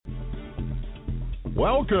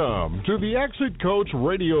Welcome to the Exit Coach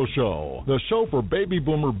Radio Show, the show for baby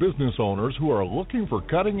boomer business owners who are looking for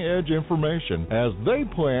cutting-edge information as they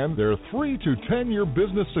plan their 3 to 10-year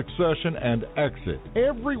business succession and exit.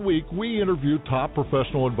 Every week, we interview top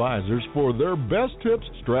professional advisors for their best tips,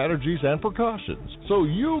 strategies, and precautions, so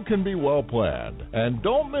you can be well-planned. And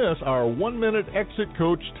don't miss our 1-minute Exit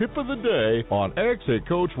Coach tip of the day on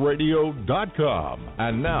ExitCoachRadio.com.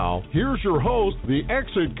 And now, here's your host, the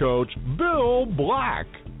Exit Coach, Bill Black.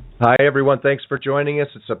 Hi, everyone. Thanks for joining us.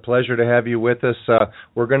 It's a pleasure to have you with us.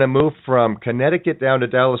 We're going to move from Connecticut down to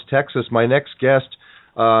Dallas, Texas. My next guest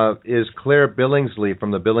is Claire Billingsley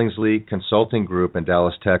from the Billingsley Consulting Group in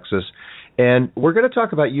Dallas, Texas. And we're going to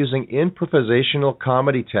talk about using improvisational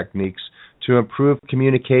comedy techniques to improve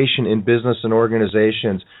communication in business and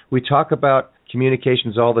organizations. We talk about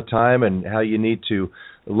communications all the time and how you need to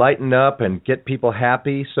lighten up and get people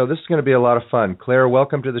happy. So this is going to be a lot of fun. Claire,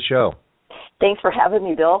 welcome to the show. Thanks for having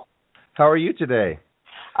me, Bill. How are you today?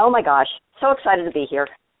 Oh, my gosh. So excited to be here.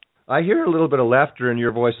 I hear a little bit of laughter in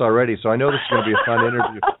your voice already, so I know this is going to be a fun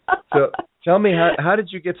interview. So tell me, how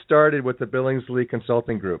did you get started with the Billingsley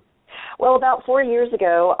Consulting Group? Well, about 4 years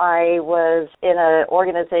ago, I was in an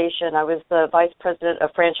organization. I was the vice president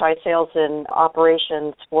of franchise sales and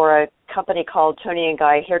operations for a company called Tony and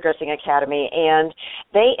Guy Hairdressing Academy, and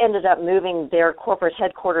they ended up moving their corporate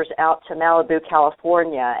headquarters out to Malibu,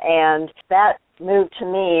 California, and that move to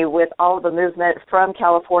me with all of the movement from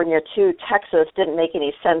California to Texas didn't make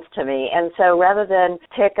any sense to me. And so rather than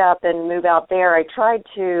pick up and move out there, I tried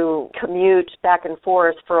to commute back and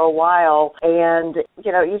forth for a while. And,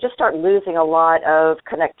 you just start losing a lot of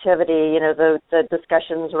connectivity, the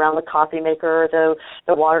discussions around the coffee maker, the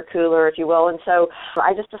water cooler, if you will. And so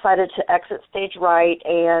I just decided to exit stage right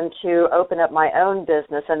and to open up my own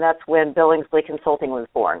business. And that's when Billingsley Consulting was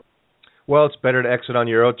born. Well, it's better to exit on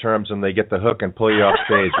your own terms and they get the hook and pull you off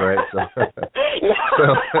stage, right? So,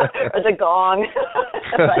 or the gong.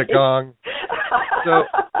 The gong.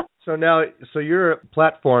 So your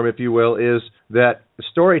platform, if you will, is that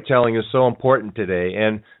storytelling is so important today,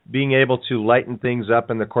 and being able to lighten things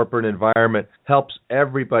up in the corporate environment helps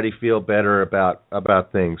everybody feel better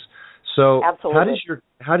about things. So absolutely.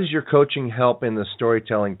 How does your coaching help in the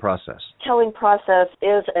storytelling process? Storytelling process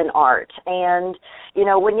is an art. And,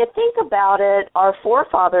 when you think about it, our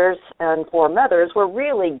forefathers and foremothers were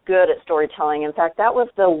really good at storytelling. In fact, that was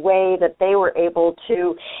the way that they were able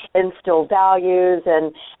to instill values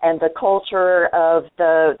and the culture of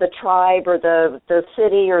the tribe or the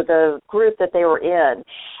city or the group that they were in.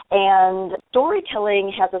 And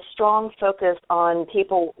storytelling has a strong focus on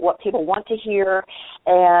what people want to hear,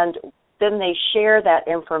 and then they share that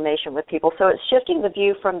information with people. So it's shifting the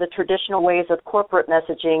view from the traditional ways of corporate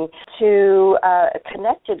messaging to a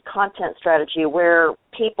connected content strategy where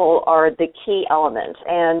people are the key element.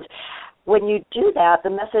 And when you do that,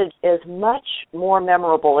 the message is much more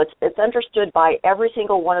memorable. It's understood by every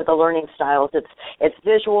single one of the learning styles. It's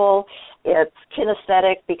visual, it's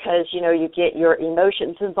kinesthetic because, you get your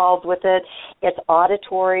emotions involved with it. It's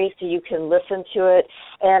auditory, so you can listen to it.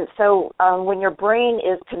 And so when your brain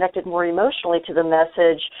is connected more emotionally to the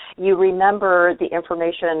message, you remember the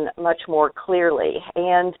information much more clearly.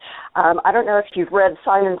 And I don't know if you've read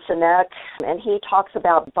Simon Sinek, and he talks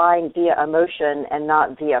about buying via emotion and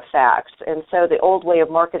not via facts. And so the old way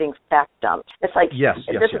of marketing fact dump. It's like,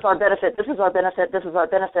 this is our benefit, this is our benefit, this is our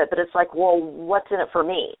benefit. But it's like, well, what's in it for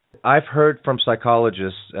me? I've heard from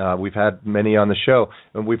psychologists, we've had many on the show,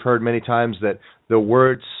 and we've heard many times that the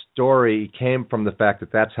word story came from the fact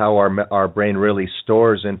that that's how our brain really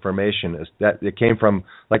stores information. That it came from,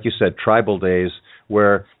 like you said, tribal days,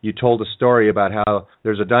 where you told a story about how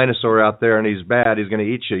there's a dinosaur out there and he's bad, he's going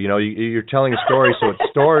to eat you. You're telling a story, so it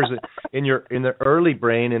stores in the early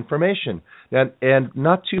brain information. And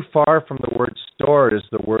not too far from the word store is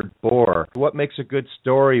the word bore. What makes a good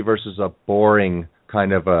story versus a boring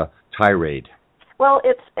kind of a tirade? Well,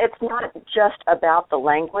 it's not just about the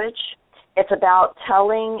language. It's about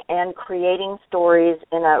telling and creating stories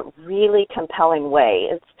in a really compelling way.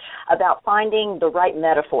 It's about finding the right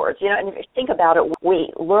metaphors. And if you think about it, we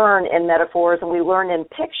learn in metaphors and we learn in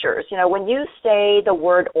pictures. When you say the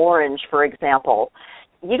word orange, for example,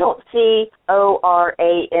 you don't see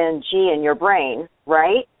ORANG in your brain,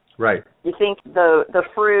 right? Right. You think the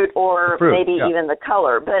fruit or maybe even the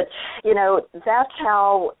color. But, that's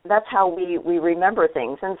how we remember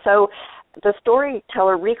things. And so the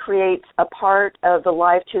storyteller recreates a part of the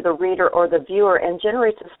life to the reader or the viewer and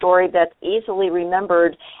generates a story that's easily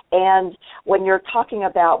remembered. And when you're talking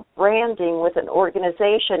about branding with an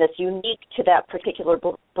organization, it's unique to that particular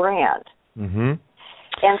brand. Mm-hmm.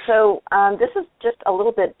 And so this is just a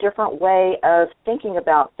little bit different way of thinking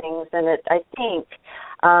about things, and I think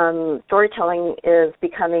storytelling is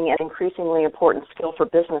becoming an increasingly important skill for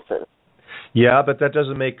businesses. Yeah, but that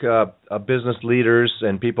doesn't make business leaders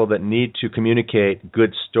and people that need to communicate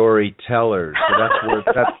good storytellers. So that's where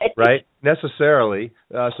that's right necessarily.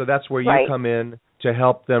 So that's where you come in to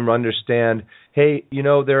help them understand. Hey,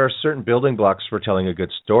 there are certain building blocks for telling a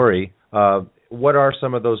good story. What are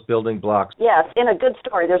some of those building blocks? Yes, in a good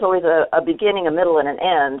story, there's always a beginning, a middle, and an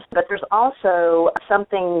end. But there's also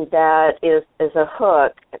something that is a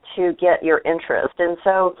hook to get your interest. And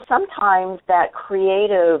so sometimes that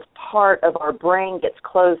creative part of our brain gets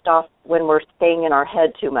closed off when we're staying in our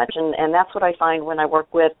head too much. And that's what I find when I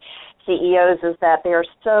work with CEOs, is that they are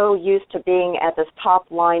so used to being at this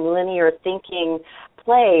top-line linear thinking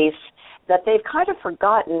place that they've kind of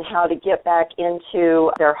forgotten how to get back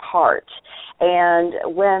into their heart.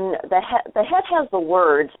 And when the head has the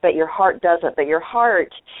words, but your heart doesn't, but your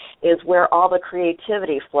heart is where all the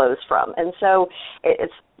creativity flows from. And so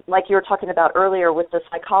it's like you were talking about earlier with the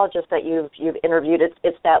psychologist that you've interviewed,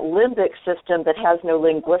 it's that limbic system that has no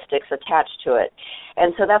linguistics attached to it.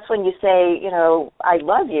 And so that's when you say, I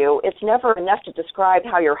love you, it's never enough to describe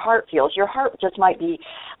how your heart feels. Your heart just might be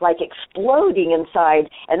like exploding inside,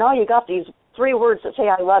 and all you got these 3 words that say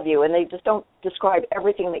I love you, and they just don't describe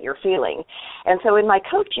everything that you're feeling. And so in my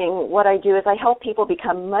coaching, what I do is I help people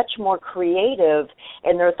become much more creative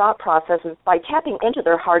in their thought processes by tapping into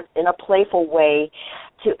their hearts in a playful way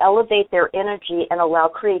to elevate their energy and allow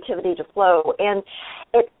creativity to flow. And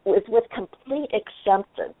it is with complete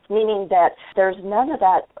acceptance, meaning that there's none of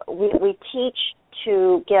that. We teach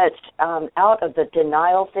to get out of the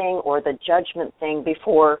denial thing or the judgment thing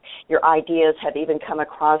before your ideas have even come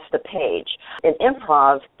across the page. In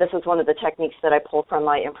improv, this is one of the techniques that I pull from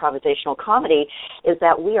my improvisational comedy, is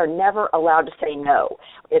that we are never allowed to say no.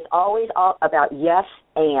 It's always all about yes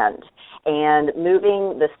and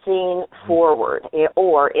moving the scene forward,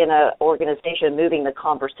 or in an organization, moving the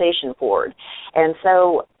conversation forward. And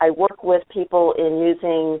so I work with people in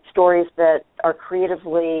using stories that are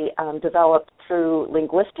creatively developed through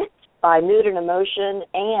linguistics, by mood and emotion,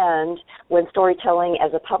 and when storytelling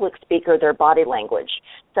as a public speaker, their body language.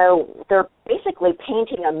 So they're basically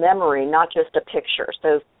painting a memory, not just a picture.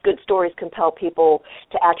 So good stories compel people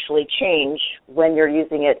to actually change when you're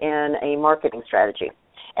using it in a marketing strategy.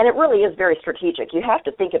 And it really is very strategic. You have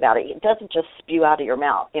to think about it. It doesn't just spew out of your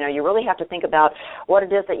mouth. You really have to think about what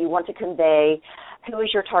it is that you want to convey, who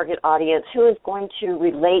is your target audience, who is going to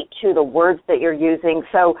relate to the words that you're using.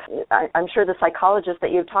 So I'm sure the psychologists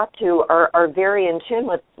that you've talked to are very in tune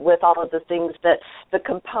with all of the things, that the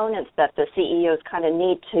components that the CEOs kind of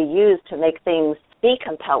need to use to make things be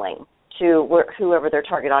compelling to whoever their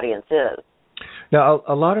target audience is. Now,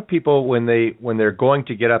 a lot of people, when they're going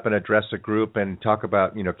to get up and address a group and talk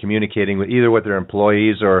about, communicating with either with their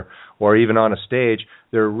employees or even on a stage,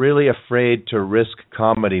 they're really afraid to risk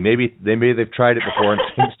comedy. Maybe they've tried it before and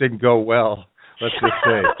things didn't go well. Let's just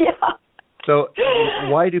say. Yeah. So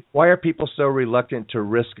why are people so reluctant to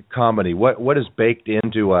risk comedy? What is baked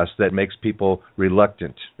into us that makes people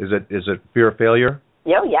reluctant? Is it fear of failure?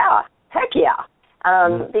 Oh yeah, heck yeah.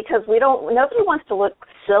 Because nobody wants to look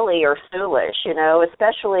silly or foolish,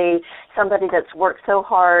 especially somebody that's worked so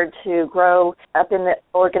hard to grow up in the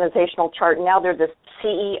organizational chart. Now they're the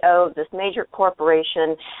CEO of this major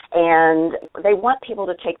corporation, and they want people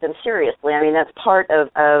to take them seriously. I mean, that's part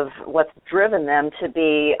of what's driven them to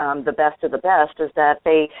be the best of the best, is that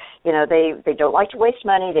they don't like to waste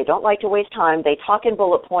money, they don't like to waste time, they talk in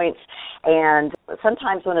bullet points, and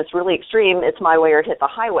sometimes when it's really extreme, it's my way or hit the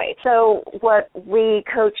highway. So what we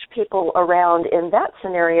coach people around in that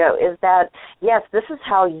scenario is that, yes, this is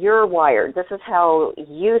how you're wired, this is how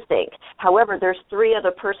you think. However, there's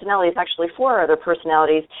 4 other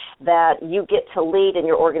personalities that you get to lead in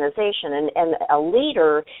your organization, and a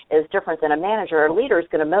leader is different than a manager. A leader is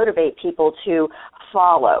going to motivate people to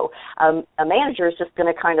follow. A manager is just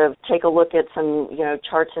going to kind of take a look at some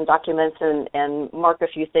charts and documents and mark a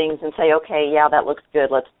few things and say, okay, yeah, that looks good,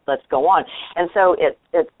 let's go on. And so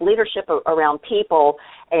it's leadership around people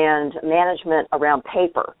and management around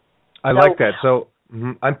paper. I like that. So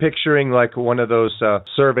I'm picturing like one of those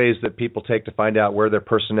surveys that people take to find out where their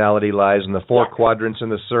personality lies, and the 4 quadrants in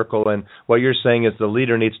the circle. And what you're saying is the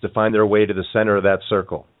leader needs to find their way to the center of that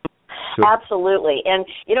circle. Absolutely. And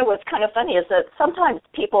what's kind of funny is that sometimes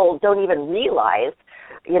people don't even realize,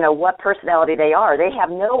 what personality they are. They have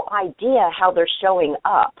no idea how they're showing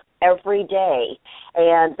up every day,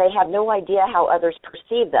 and they have no idea how others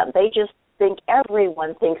perceive them. They just think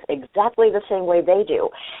everyone thinks exactly the same way they do.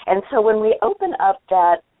 And so when we open up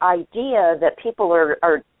that idea that people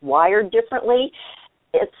are wired differently,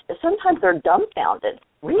 it's sometimes they're dumbfounded.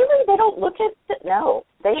 Really? They don't look at it? No.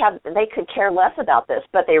 They could care less about this,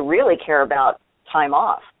 but they really care about time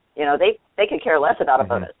off. You know, they could care less about a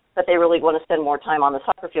bonus, but they really want to spend more time on the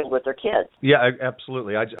soccer field with their kids. Yeah,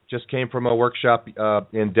 absolutely. I just came from a workshop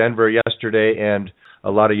in Denver yesterday, and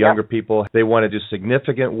a lot of younger people, they want to do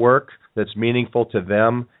significant work that's meaningful to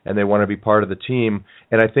them, and they want to be part of the team.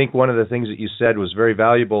 And I think one of the things that you said was very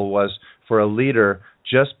valuable was for a leader,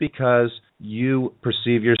 just because you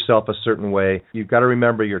perceive yourself a certain way, you've got to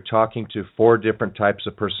remember you're talking to 4 different types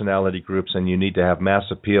of personality groups, and you need to have mass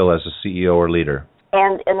appeal as a CEO or leader.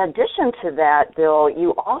 And in addition to that, Bill,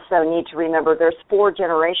 you also need to remember there's 4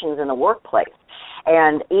 generations in the workplace.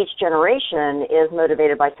 And each generation is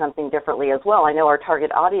motivated by something differently as well. I know our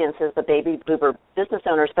target audience is the baby boomer business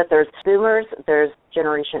owners, but there's boomers, there's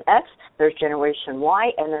Generation X, there's Generation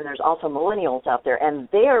Y, and then there's also millennials out there. And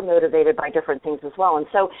they are motivated by different things as well. And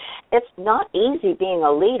so it's not easy being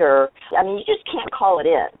a leader. I mean, you just can't call it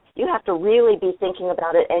in. You have to really be thinking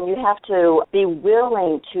about it, and you have to be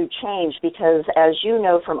willing to change because, as you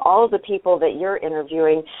know from all of the people that you're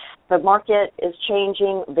interviewing, the market is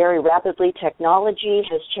changing very rapidly. Technology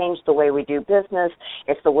has changed the way we do business.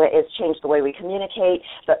 It's changed the way we communicate.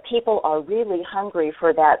 But people are really hungry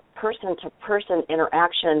for that person-to-person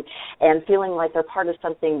interaction and feeling like they're part of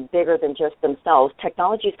something bigger than just themselves.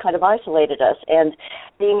 Technology's kind of isolated us, and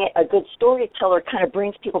being a good storyteller kind of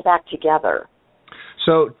brings people back together.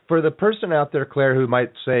 So for the person out there, Claire, who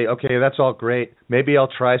might say, okay, that's all great. Maybe I'll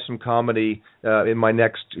try some comedy in my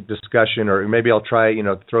next discussion, or maybe I'll try,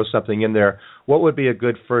 throw something in there. What would be a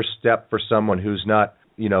good first step for someone who's not,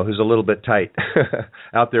 who's a little bit tight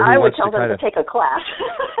out there? I would tell them to take a class.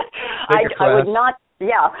 I would not.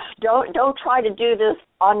 Yeah, don't try to do this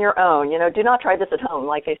on your own. Do not try this at home,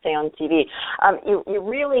 like they say on TV. You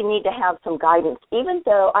really need to have some guidance. Even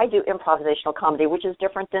though I do improvisational comedy, which is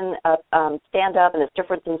different than stand-up, and it's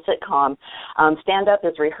different than sitcom. Stand-up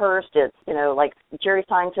is rehearsed. It's like Jerry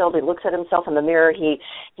Seinfeld. He looks at himself in the mirror. He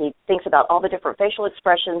thinks about all the different facial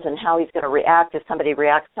expressions and how he's going to react if somebody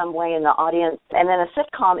reacts some way in the audience. And then a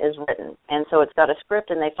sitcom is written, and so it's got a script,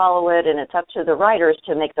 and they follow it, and it's up to the writers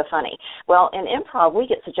to make the funny. Well, in improv, we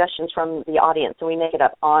get suggestions from the audience, and we make it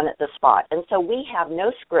up on the spot. And so we have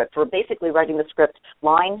no script. We're basically writing the script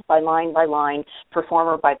line by line by line,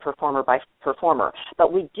 performer by performer by performer.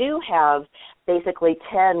 But we do have basically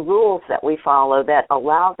 10 rules that we follow that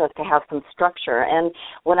allows us to have some structure. And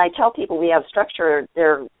when I tell people we have structure,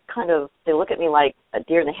 they look at me like a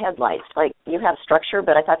deer in the headlights, like, you have structure,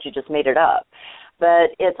 but I thought you just made it up.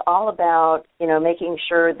 But it's all about, making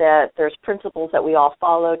sure that there's principles that we all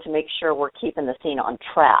follow to make sure we're keeping the scene on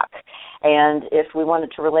track. And if we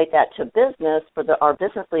wanted to relate that to business, for our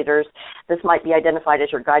business leaders, this might be identified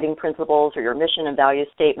as your guiding principles or your mission and value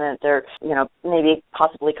statement. They're, maybe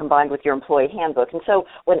possibly combined with your employee handbook. And so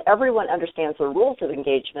when everyone understands the rules of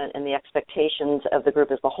engagement and the expectations of the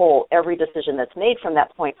group as a whole, every decision that's made from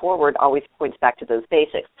that point forward always points back to those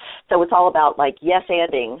basics. So it's all about, like,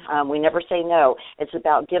 yes-anding. We never say no. It's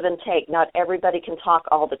about give and take. Not everybody can talk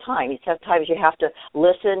all the time. Sometimes you have to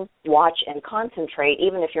listen, watch, and concentrate,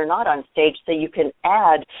 even if you're not on stage, so you can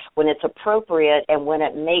add when it's appropriate and when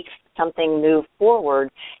it makes something move forward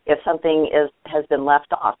if something has been left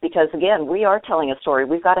off. Because, again, we are telling a story.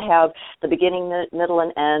 We've got to have the beginning, middle,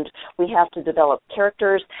 and end. We have to develop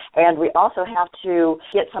characters, and we also have to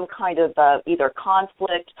get some kind of either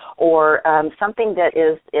conflict or something that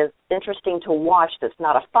is interesting to watch that's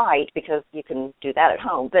not a fight, because you can do that at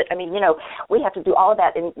home. But, we have to do all of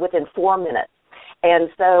that within 4 minutes. And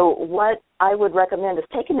so what I would recommend is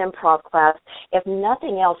take an improv class. If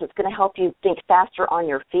nothing else, it's going to help you think faster on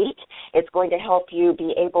your feet. It's going to help you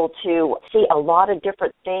be able to see a lot of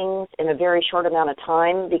different things in a very short amount of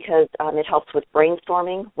time, because it helps with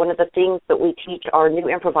brainstorming. One of the things that we teach our new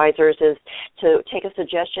improvisers is to take a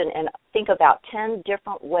suggestion and think about 10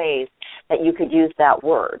 different ways that you could use that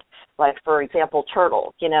word. Like, for example,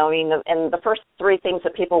 turtle. And the first 3 things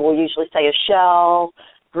that people will usually say is shell,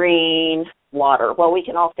 green, water. Well, we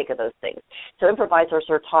can all think of those things. So improvisers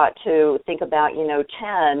are taught to think about,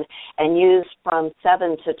 10 and use from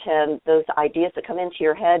 7 to 10 those ideas that come into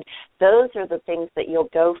your head. Those are the things that you'll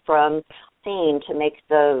go from scene to make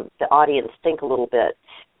the audience think a little bit.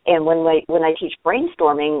 And when I teach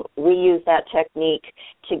brainstorming, we use that technique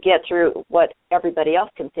to get through what everybody else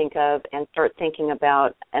can think of and start thinking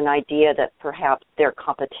about an idea that perhaps their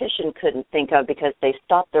competition couldn't think of because they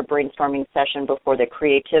stopped their brainstorming session before the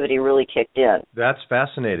creativity really kicked in. That's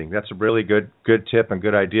fascinating. That's a really good tip and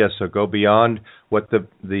good idea. So go beyond what the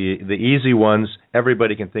easy ones,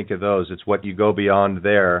 everybody can think of those. It's what you go beyond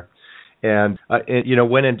there. And,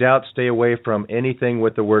 when in doubt, stay away from anything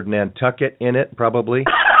with the word Nantucket in it, probably.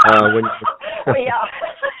 Oh, yeah.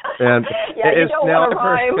 And you don't want to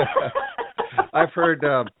rhyme. I've heard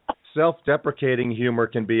self-deprecating humor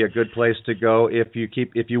can be a good place to go if you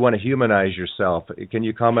want to humanize yourself. Can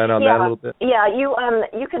you comment on that a little bit? Yeah, you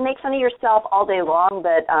can make fun of yourself all day long,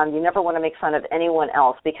 but you never want to make fun of anyone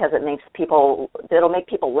else because it'll make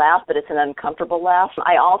people laugh, but it's an uncomfortable laugh.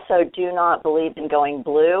 I also do not believe in going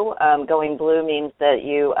blue. Going blue means that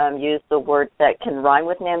you use the words that can rhyme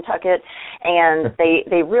with Nantucket, and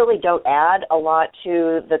they really don't add a lot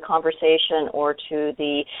to the conversation or to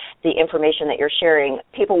the information that you're sharing.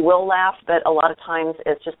 People will laugh, but a lot of times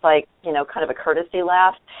it's just like, kind of a courtesy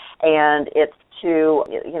laugh, and it's to,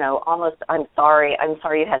 almost, I'm sorry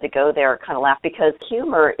you had to go there kind of laugh, because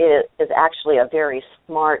humor is actually a very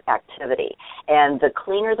smart activity, and the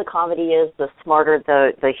cleaner the comedy is, the smarter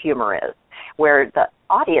the humor is, where the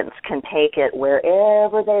audience can take it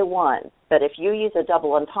wherever they want. But if you use a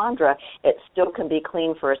double entendre, it still can be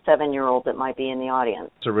clean for a 7-year-old that might be in the audience.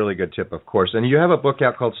 It's a really good tip, of course. And you have a book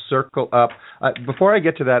out called Circle Up. Before I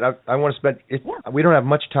get to that, I want to spend we don't have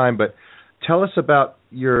much time, but tell us about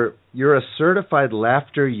you're a certified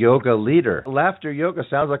laughter yoga leader. Laughter yoga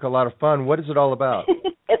sounds like a lot of fun. What is it all about?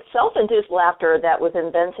 It's self-induced laughter that was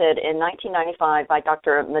invented in 1995 by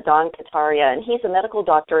Dr. Madan Kataria, and he's a medical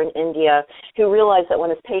doctor in India who realized that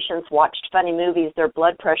when his patients watched funny movies, their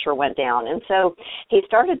blood pressure went down. And so he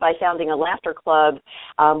started by founding a laughter club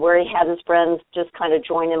where he had his friends just kind of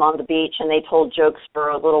join him on the beach, and they told jokes for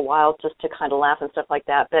a little while just to kind of laugh and stuff like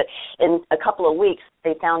that. But in a couple of weeks,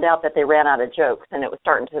 they found out that they ran out of jokes, and it was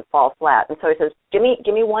starting to fall flat. And so he says, give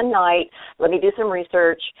me one night, let me do some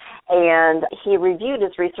research. And he reviewed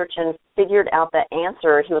his research and figured out the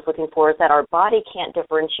answer he was looking for is that our body can't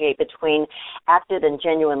differentiate between acted and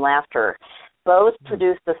genuine laughter. Both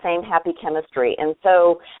produce the same happy chemistry. And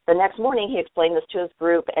so the next morning he explained this to his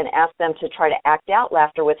group and asked them to try to act out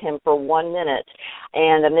laughter with him for 1 minute.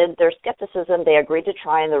 And amid their skepticism, they agreed to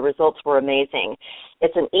try, and the results were amazing.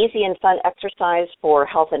 It's an easy and fun exercise for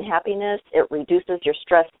health and happiness. It reduces your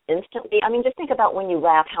stress instantly. I mean, just think about when you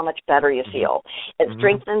laugh, how much better you feel. It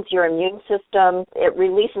strengthens your immune system. It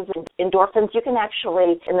releases endorphins. You can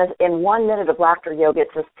actually, in 1 minute of laughter yoga,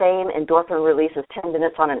 it's the same endorphin release as 10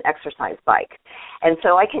 minutes on an exercise bike. And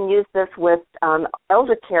so I can use this with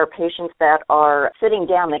elder care patients that are sitting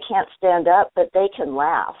down. They can't stand up, but they can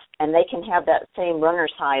laugh, and they can have that same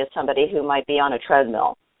runner's high as somebody who might be on a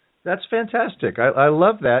treadmill. That's fantastic. I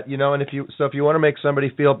love that, and if you want to make somebody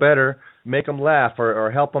feel better, make them laugh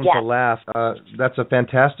or help them to laugh. That's a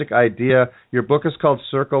fantastic idea. Your book is called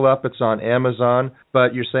Circle Up. It's on Amazon,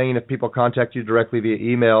 but you're saying if people contact you directly via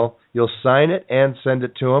email, you'll sign it and send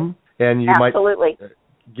it to them, and you Absolutely. might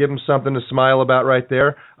give them something to smile about right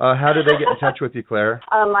there. How do they get in touch with you, Claire?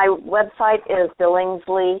 My website is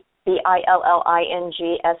Billingsley,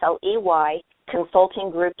 BILLINGSLEY,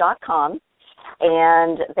 consultinggroup.com.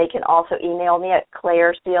 And they can also email me at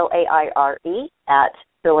Claire, CLAIRE, at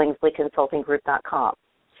BillingsleyConsultingGroup.com.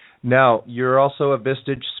 Now, you're also a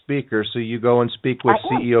Vistage speaker, so you go and speak with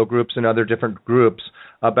CEO groups and other different groups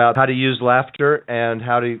about how to use laughter and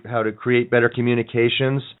how to create better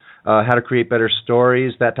communications, how to create better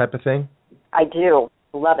stories, that type of thing? I do.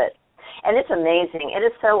 Love it. And it's amazing. It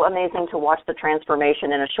is so amazing to watch the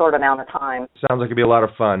transformation in a short amount of time. Sounds like it'd be a lot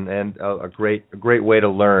of fun and a great way to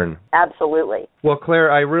learn. Absolutely. Well,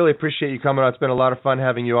 Claire, I really appreciate you coming on. It's been a lot of fun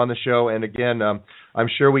having you on the show. And again, I'm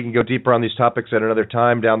sure we can go deeper on these topics at another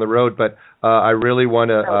time down the road. But I really want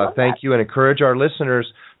to thank you and encourage our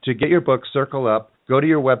listeners to get your book, Circle Up. Go to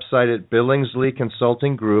your website at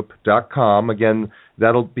BillingsleyConsultingGroup.com. Again,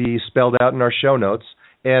 that'll be spelled out in our show notes.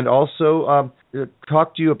 And also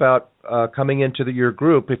talk to you about coming into your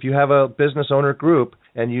group. If you have a business owner group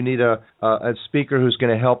and you need a speaker who's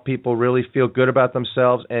going to help people really feel good about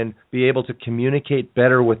themselves and be able to communicate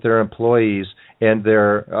better with their employees and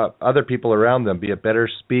their other people around them, be a better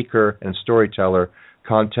speaker and storyteller,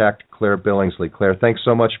 contact Claire Billingsley. Claire, thanks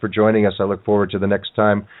so much for joining us. I look forward to the next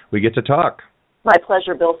time we get to talk. My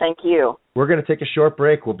pleasure, Bill. Thank you. We're going to take a short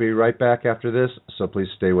break. We'll be right back after this, so please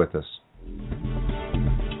stay with us.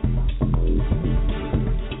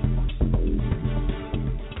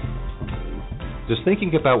 Does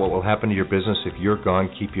thinking about what will happen to your business if you're gone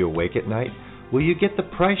keep you awake at night? Will you get the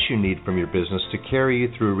price you need from your business to carry you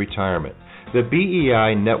through retirement? The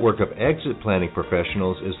BEI network of exit planning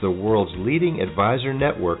professionals is the world's leading advisor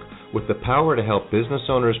network with the power to help business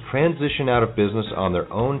owners transition out of business on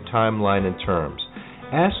their own timeline and terms.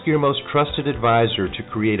 Ask your most trusted advisor to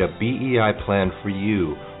create a BEI plan for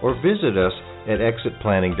you, or visit us at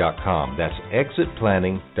exitplanning.com. That's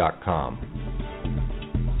exitplanning.com.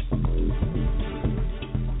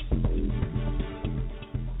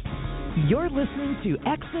 You're listening to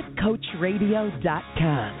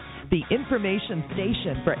ExitCoachRadio.com, the information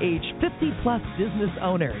station for age 50-plus business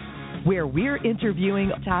owners, where we're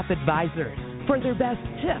interviewing top advisors for their best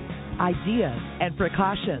tips, ideas, and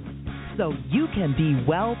precautions, so you can be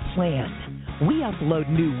well planned. We upload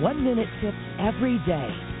new 1-minute tips every day.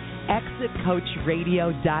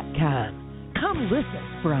 ExitCoachRadio.com. Come listen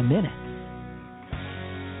for a minute.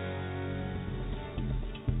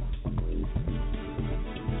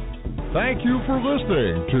 Thank you for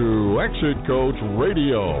listening to Exit Coach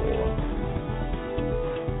Radio.